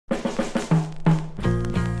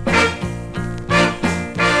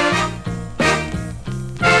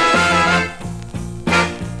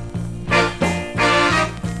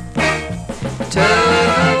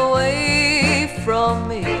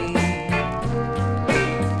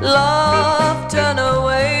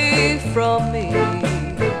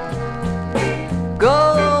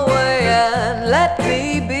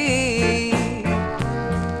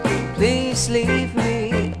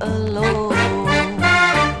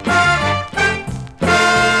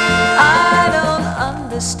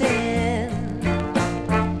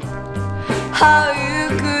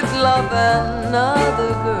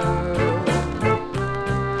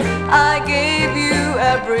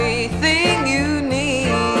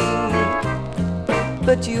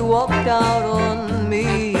that you walked out on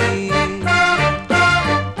me.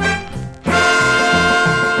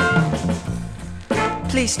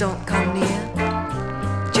 Please don't come near,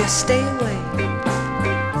 just stay away.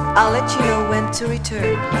 I'll let you know when to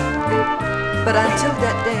return, but until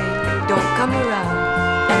that day, don't come around,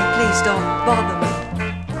 and please don't bother me.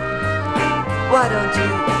 Why don't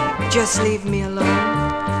you just leave me alone?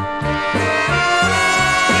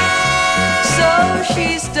 So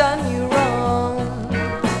she's done you wrong,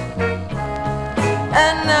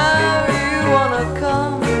 and now you wanna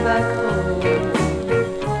come back home.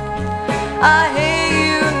 I hear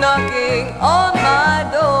you knocking on my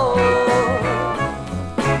door,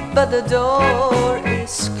 but the door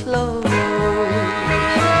is closed.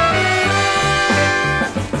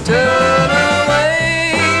 Turn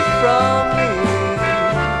away from me,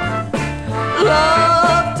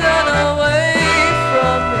 love, turn away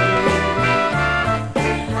from me.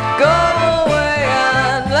 Go away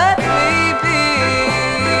and let me be.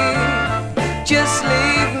 Just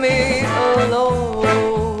leave me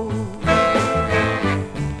alone.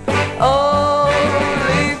 Oh,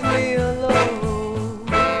 leave me alone.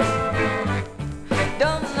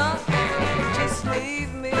 Don't knock